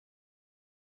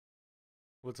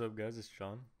What's up guys, it's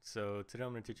John. So today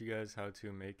I'm going to teach you guys how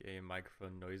to make a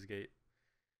microphone noise gate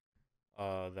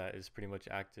that is pretty much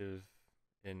active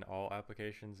in all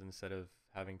applications instead of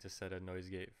having to set a noise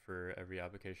gate for every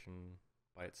application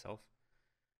by itself.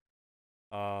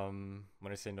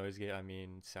 When I say noise gate, I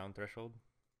mean sound threshold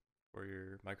for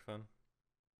your microphone.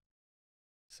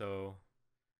 So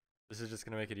this is just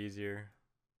going to make it easier.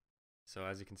 So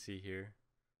as you can see here,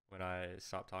 when I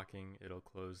stop talking, it'll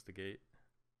close the gate.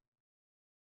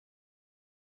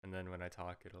 And then when I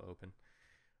talk, it'll open.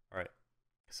 All right,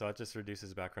 so that just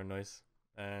reduces background noise.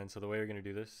 And so the way you're going to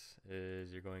do this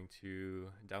is you're going to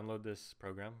download this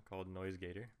program called Noise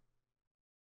Gator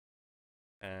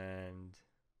and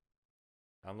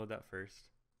download that first.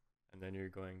 And then you're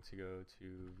going to go to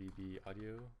VB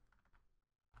Audio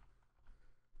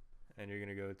and you're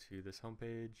going to go to this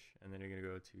homepage and then you're going to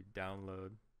go to download.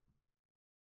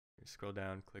 You scroll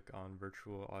down, click on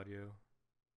virtual audio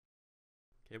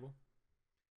cable.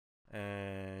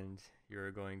 And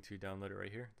you're going to download it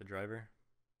right here, the driver,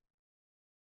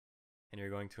 and you're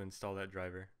going to install that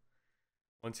driver.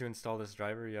 Once you install this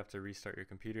driver, you have to restart your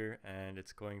computer and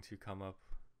it's going to come up,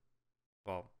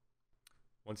 well,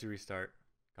 once you restart,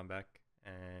 come back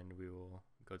and we will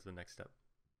go to the next step.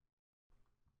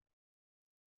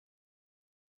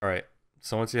 Alright,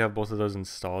 so once you have both of those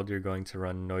installed, you're going to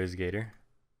run Noise Gator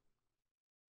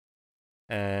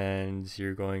and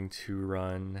you're going to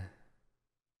run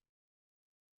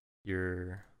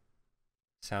your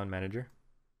sound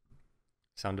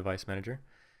device manager,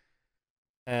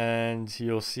 and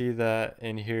you'll see that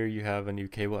in here you have a new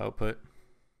cable output,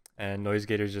 and Noise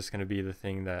Gator is just going to be the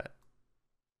thing that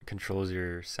controls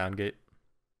your sound gate.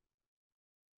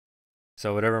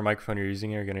 So whatever microphone you're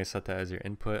using, you're going to set that as your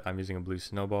input. I'm using a Blue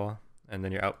Snowball, and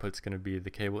then your output's going to be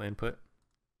the cable input,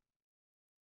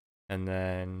 and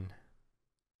then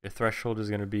your threshold is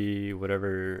going to be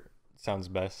whatever sounds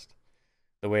best.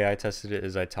 The way I tested it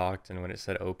is I talked, and when it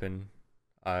said open,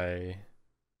 I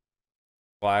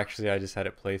just had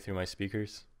it play through my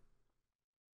speakers.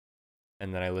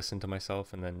 And then I listened to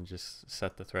myself and then just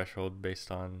set the threshold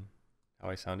based on how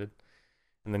I sounded.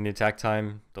 And then the attack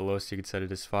time, the lowest you could set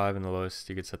it is 5, and the lowest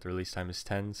you could set the release time is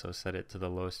 10, so set it to the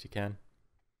lowest you can.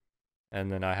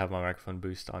 And then I have my microphone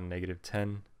boost on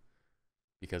 -10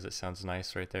 because it sounds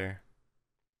nice right there.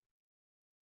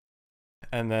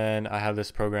 And then I have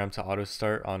this program to auto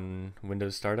start on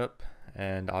Windows startup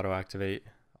and auto activate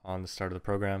on the start of the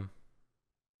program.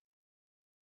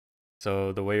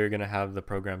 So the way you're going to have the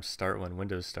program start when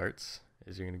Windows starts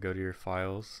is you're going to go to your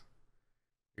files.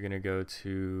 You're going to go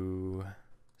to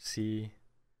C,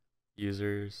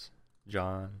 users,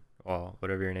 John, well,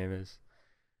 whatever your name is.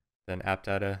 Then app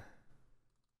data,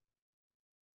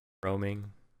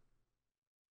 roaming,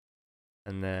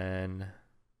 and then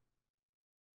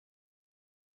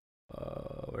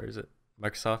where is it?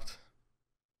 Microsoft,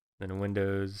 then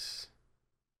Windows,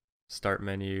 start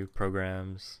menu,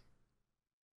 programs,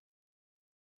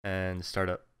 and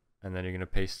startup. And then you're going to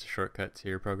paste a shortcut to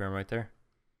your program right there.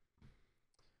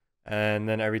 And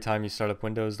then every time you start up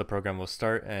Windows, the program will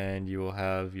start and you will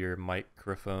have your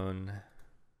microphone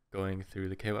going through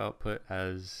the cable output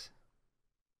as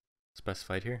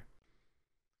specified here.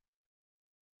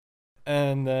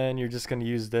 And then you're just going to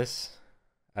use this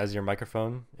as your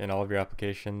microphone in all of your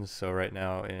applications. So right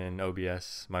now in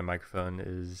OBS, my microphone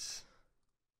is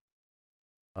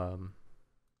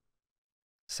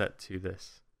set to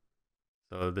this.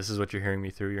 So this is what you're hearing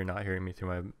me through. You're not hearing me through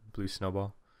my Blue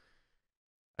Snowball.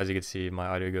 As you can see, my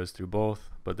audio goes through both,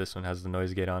 but this one has the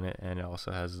noise gate on it and it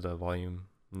also has the volume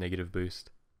negative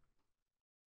boost.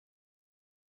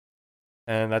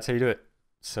 And that's how you do it.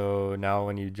 So now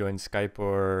when you join Skype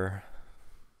or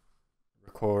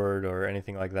record or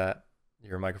anything like that,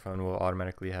 your microphone will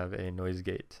automatically have a noise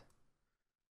gate.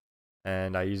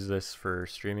 And I use this for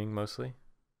streaming mostly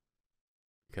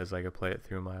because I can play it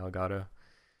through my Elgato,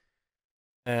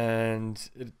 and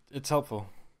it's helpful.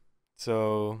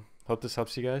 So hope this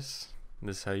helps you guys.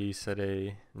 This is how you set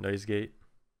a noise gate,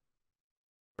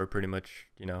 or pretty much,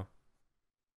 you know,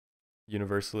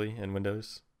 universally in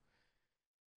Windows.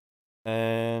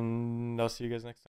 And I'll see you guys next time.